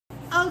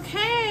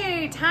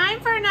Okay, time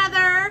for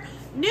another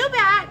new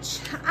batch.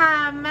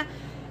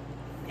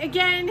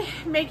 Again,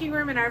 making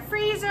room in our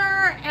freezer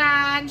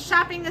and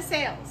shopping the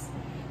sales.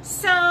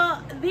 So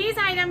these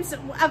items,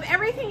 of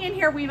everything in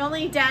here, we've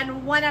only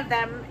done one of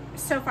them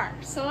so far.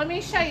 So let me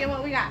show you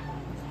what we got.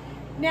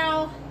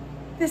 Now,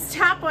 this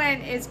top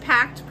one is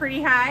packed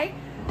pretty high,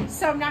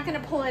 so I'm not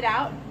gonna pull it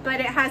out, but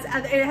it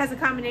has a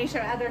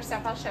combination of other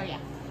stuff I'll show you.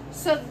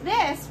 So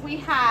this, we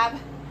have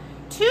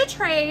 2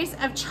 trays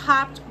of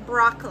chopped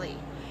broccoli.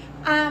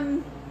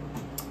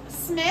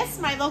 Smith's,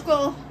 my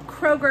local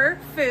Kroger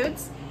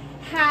Foods,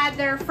 had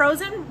their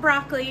frozen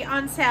broccoli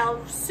on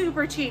sale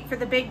super cheap for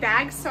the big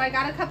bags. So I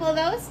got a couple of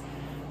those,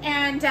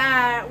 and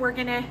we're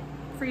gonna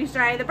freeze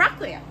dry the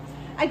broccoli up.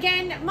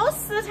 Again,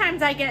 most of the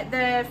times I get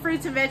the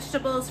fruits and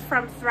vegetables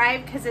from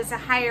Thrive because it's a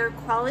higher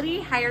quality,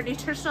 higher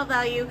nutritional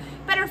value,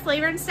 better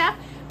flavor and stuff.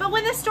 But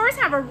when the stores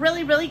have a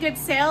really, really good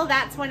sale,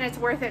 that's when it's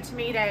worth it to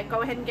me to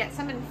go ahead and get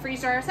some and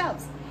freeze dry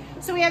ourselves.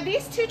 So we have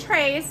these 2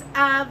 trays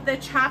of the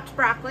chopped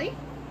broccoli.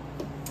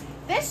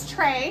 This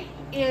tray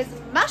is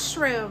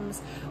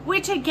mushrooms,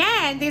 which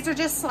again, these are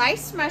just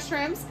sliced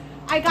mushrooms.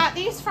 I got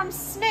these from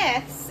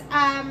Smith's,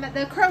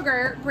 the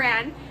Kroger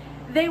brand.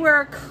 They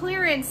were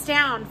clearance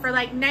down for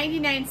like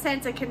 99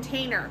 cents a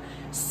container.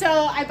 So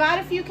I bought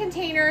a few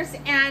containers,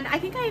 and I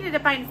think I ended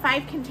up buying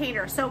 5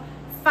 containers. So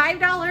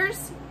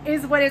 $5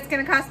 is what it's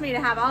gonna cost me to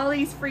have all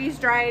these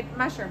freeze-dried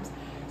mushrooms.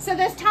 So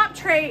this top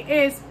tray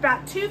is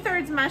about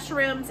 2/3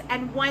 mushrooms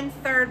and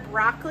 1/3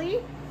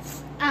 broccoli.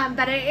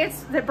 But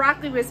the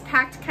broccoli was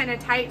packed kind of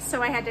tight,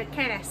 so I had to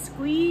kind of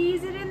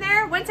squeeze it in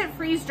there. Once it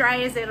freeze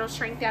dries, it'll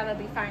shrink down,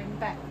 it'll be fine.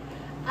 But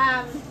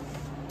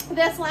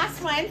this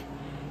last one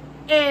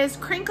is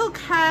crinkle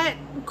cut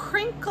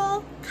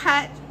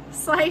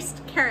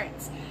sliced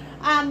carrots.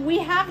 We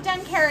have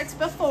done carrots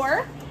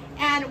before,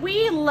 and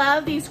we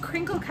love these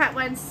crinkle cut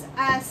ones,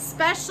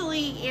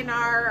 especially in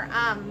our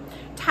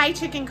Thai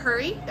chicken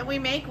curry that we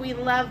make. We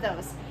love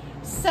those.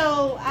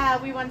 So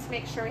we wanted to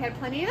make sure we had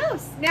plenty of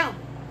those. Now,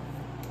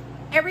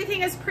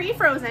 everything is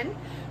pre-frozen,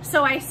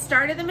 so I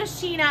started the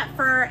machine up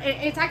for,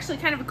 it's actually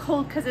kind of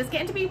cold because it's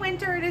getting to be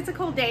winter, it is a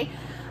cold day.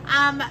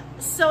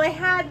 So I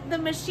had the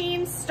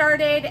machine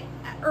started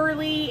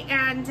early,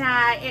 and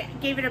it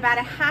gave it about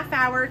a half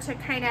hour to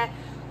kind of,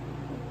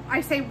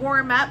 I say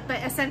warm up, but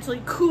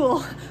essentially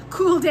cool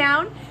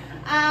down,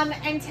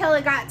 until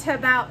it got to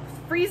about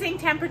freezing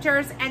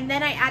temperatures, and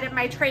then I added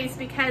my trays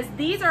because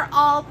these are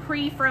all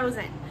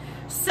pre-frozen.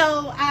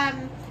 So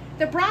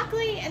the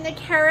broccoli and the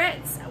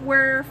carrots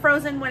were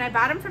frozen when I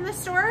bought them from the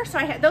store, so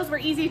those were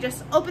easy.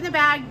 Just open the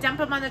bag, dump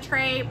them on the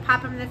tray,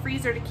 pop them in the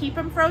freezer to keep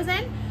them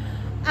frozen.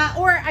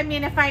 Or, I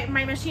mean, if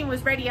my machine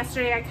was ready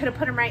yesterday, I could have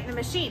put them right in the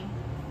machine.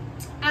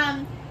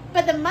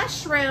 But the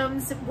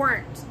mushrooms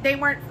they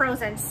weren't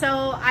frozen.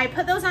 So I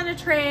put those on a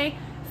tray,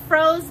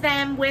 froze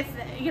them with,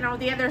 you know,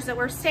 the others that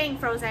were staying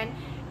frozen,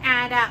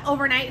 and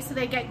overnight, so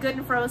they get good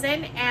and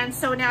frozen. And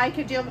so now I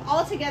could do them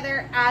all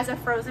together as a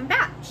frozen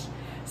batch.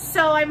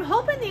 So I'm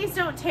hoping these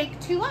don't take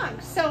too long.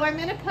 So I'm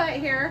gonna put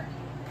here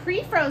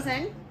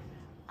pre-frozen.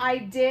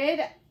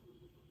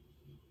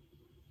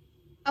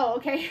 Oh,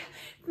 okay.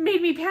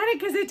 Made me panic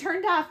because it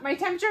turned off. My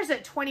temperature is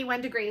at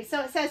 21 degrees.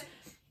 So it says,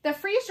 the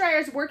freeze dryer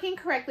is working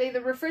correctly.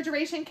 The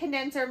refrigeration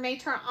condenser may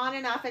turn on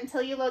and off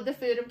until you load the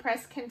food and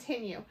press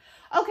continue.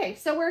 Okay,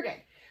 so we're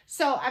good.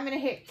 So I'm gonna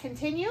hit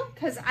continue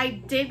because I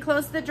did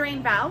close the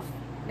drain valve.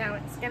 Now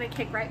it's gonna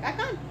kick right back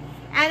on,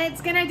 and it's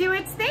gonna do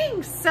its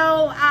thing.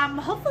 So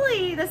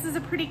hopefully this is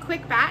a pretty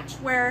quick batch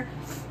where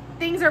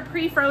things are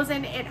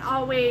pre-frozen. It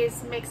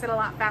always makes it a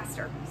lot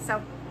faster.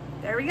 So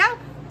there we go.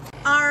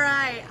 All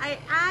right, I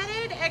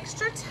added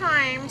extra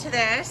time to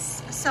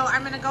this, so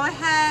I'm gonna go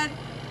ahead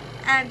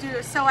and do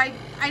it. So I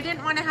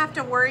didn't want to have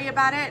to worry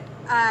about it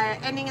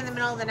ending in the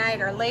middle of the night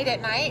or late at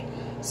night,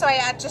 so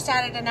I just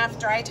added enough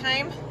dry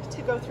time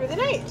to go through the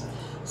night.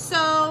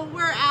 So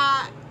we're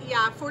at,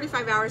 yeah,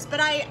 45 hours, but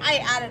I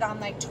added on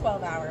like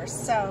 12 hours,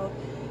 so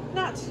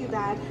not too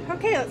bad.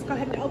 Okay, let's go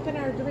ahead and open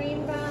our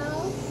drain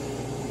valve.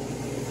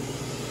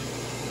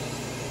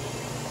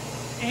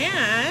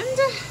 And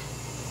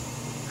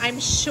I'm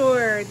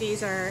sure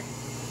they've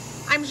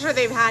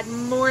had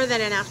more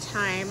than enough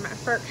time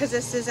because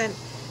this isn't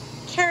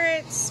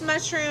carrots,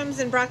 mushrooms,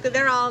 and broccoli.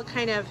 They're all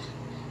kind of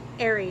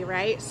airy,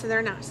 right? So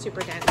they're not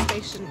super dense.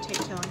 They shouldn't take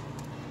too long.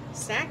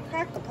 Snack,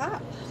 crackle,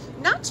 pop.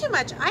 Not too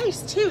much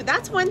ice too.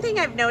 That's one thing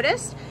I've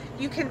noticed.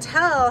 You can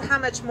tell how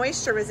much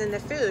moisture was in the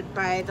food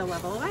by the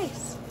level of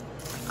ice.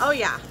 Oh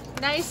yeah,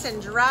 nice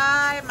and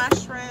dry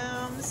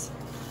mushrooms.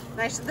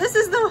 Nice. This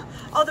is the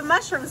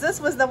mushrooms. This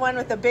was the one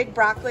with the big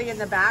broccoli in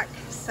the back.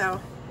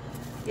 So,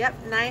 yep,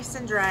 nice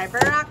and dry.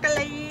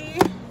 Broccoli,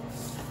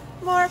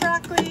 more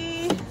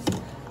broccoli.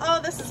 Oh,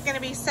 this is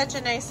gonna be such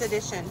a nice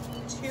addition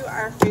to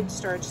our food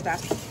storage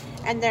stuff.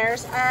 And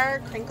there's our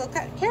crinkle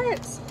cut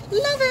carrots.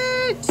 Love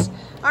it.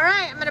 All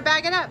right, I'm gonna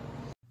bag it up.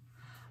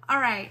 All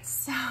right,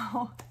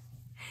 so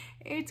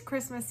it's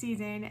Christmas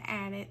season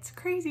and it's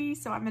crazy.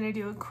 So I'm gonna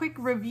do a quick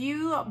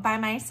review by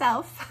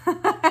myself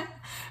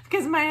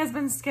because my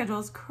husband's schedule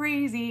is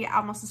crazy,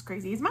 almost as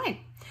crazy as mine.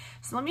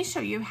 So let me show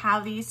you how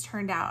these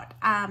turned out.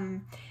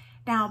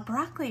 Now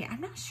broccoli,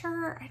 I'm not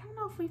sure, I don't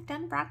know if we've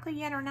done broccoli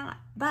yet or not,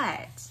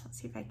 but let's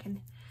see if I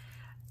can,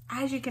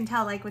 as you can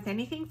tell, like with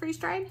anything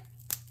freeze-dried,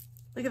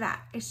 look at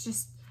that. It's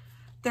just,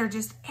 they're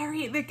just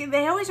airy.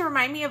 They always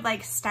remind me of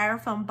like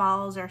styrofoam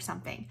balls or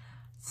something.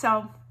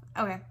 So,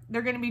 okay,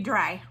 they're gonna be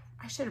dry.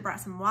 I should have brought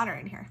some water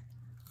in here.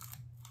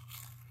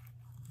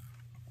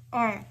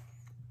 All right.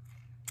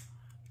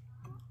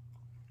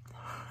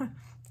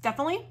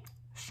 Definitely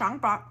strong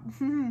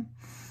broccoli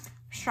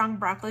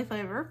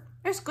flavor.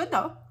 It's good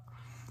though.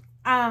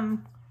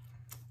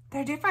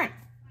 They're different.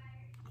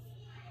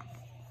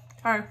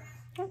 Or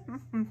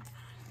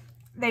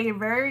they're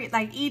very,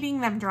 like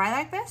eating them dry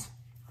like this,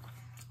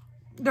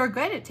 they're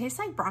good. It tastes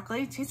like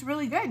broccoli. It tastes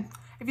really good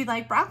if you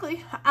like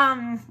broccoli,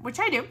 which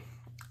I do.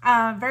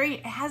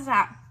 It has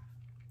that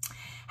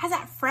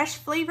fresh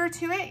flavor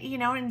to it, you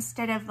know,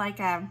 instead of like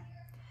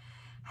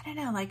I don't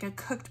know, like a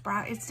cooked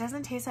broccoli. It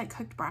doesn't taste like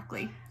cooked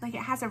broccoli. Like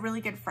it has a really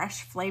good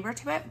fresh flavor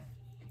to it.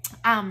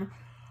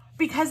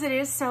 Because it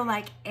is so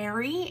like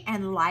airy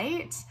and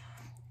light,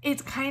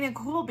 it's kind of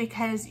cool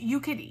because you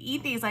could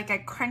eat these like a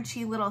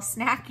crunchy little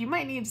snack. You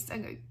might need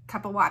a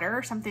cup of water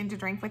or something to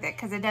drink with it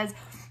because it does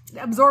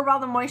absorb all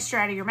the moisture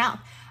out of your mouth.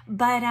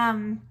 But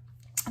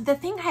the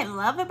thing I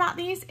love about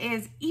these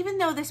is even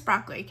though this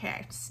broccoli, okay,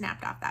 I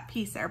snapped off that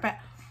piece there, but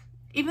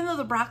even though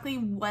the broccoli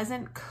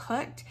wasn't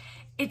cooked,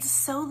 it's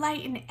so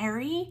light and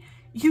airy.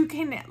 You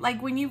can,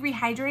 like when you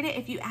rehydrate it,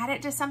 if you add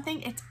it to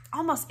something, it's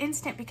almost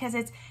instant because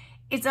it's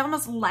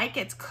almost like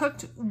it's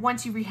cooked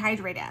once you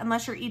rehydrate it,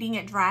 unless you're eating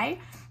it dry,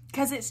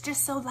 because it's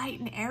just so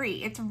light and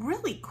airy. It's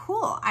really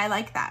cool. I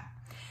like that.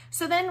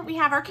 So then we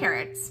have our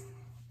carrots.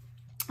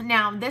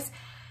 Now this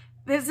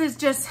is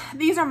just,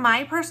 these are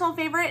my personal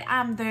favorite.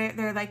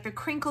 They're like the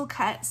crinkle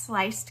cut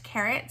sliced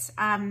carrots.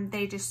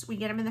 We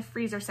get them in the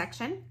freezer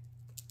section.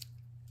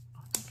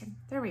 Okay,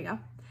 there we go.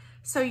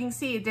 So you can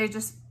see they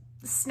just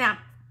snap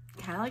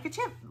kind of like a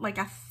chip, like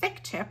a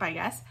thick chip, I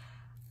guess.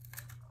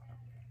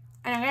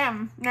 And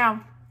again,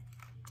 now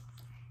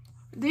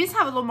these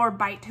have a little more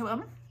bite to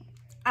them.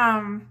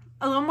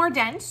 A little more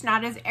dense,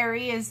 not as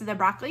airy as the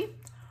broccoli.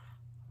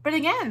 But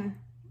again,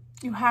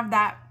 you have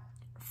that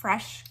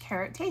fresh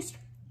carrot taste.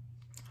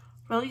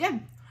 Really good.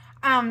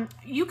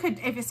 You could,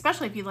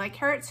 especially if you like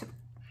carrots,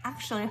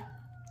 actually,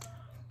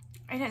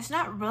 and it's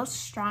not real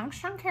strong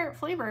carrot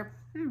flavor.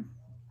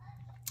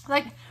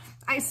 Like,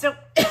 I still,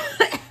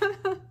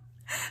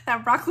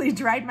 that broccoli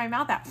dried my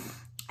mouth out.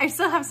 I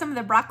still have some of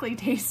the broccoli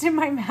taste in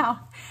my mouth,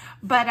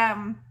 but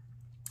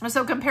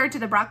so compared to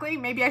the broccoli,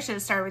 maybe I should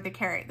have started with the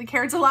carrot. The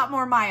carrot's a lot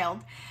more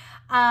mild,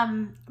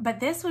 but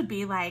this would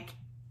be like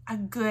a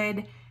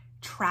good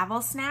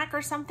travel snack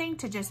or something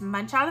to just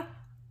munch on.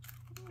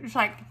 It's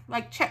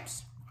like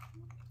chips,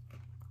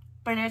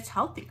 but it's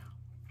healthy.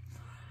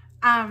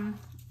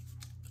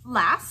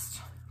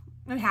 Last,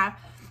 we have,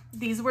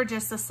 these were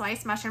just the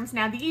sliced mushrooms.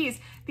 Now these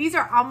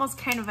are almost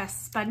kind of a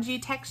spongy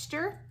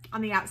texture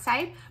on the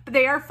outside, but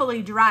they are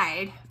fully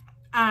dried.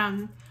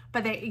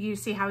 But you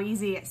see how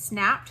easy it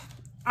snapped.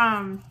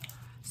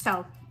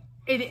 So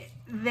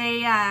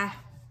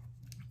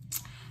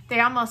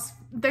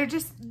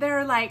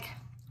they're like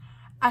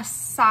a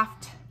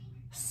soft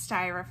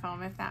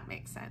styrofoam, if that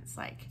makes sense.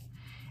 Like,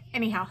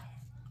 anyhow.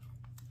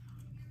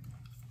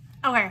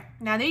 Okay,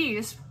 now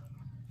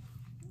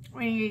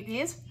when you eat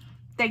these,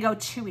 they go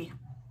chewy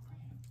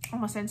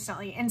almost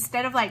instantly.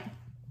 Instead of like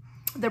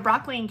the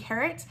broccoli and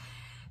carrots,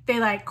 they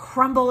like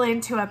crumble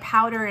into a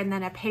powder and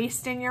then a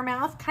paste in your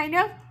mouth, kind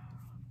of.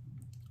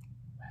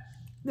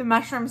 The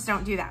mushrooms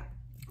don't do that.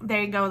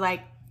 They go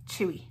like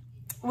chewy,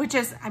 which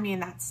is, I mean,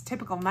 that's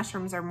typical.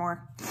 Mushrooms are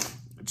more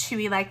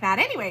chewy like that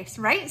anyways,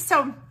 right?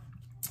 So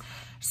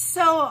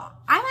I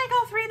like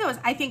all three of those.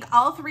 I think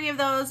all three of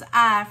those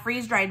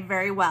freeze dried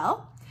very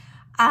well.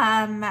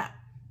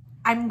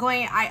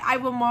 I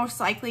will most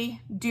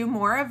likely do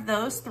more of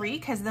those three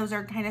because those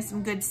are kind of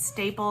some good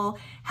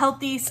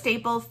healthy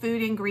staple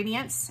food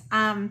ingredients.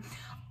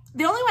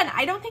 The only one,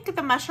 I don't think that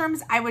the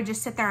mushrooms I would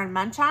just sit there and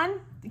munch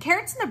on. The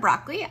carrots and the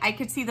broccoli, I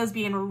could see those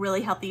being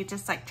really healthy,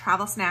 just like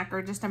travel snack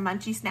or just a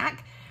munchy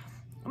snack.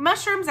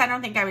 Mushrooms, I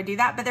don't think I would do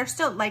that, but they're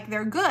still, like,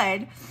 they're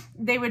good.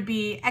 They would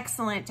be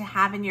excellent to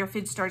have in your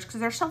food storage because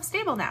they're shelf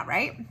stable now,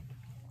 right?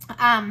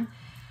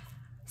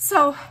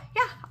 So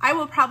yeah, I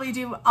will probably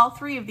do all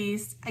three of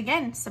these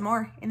again some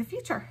more in the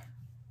future.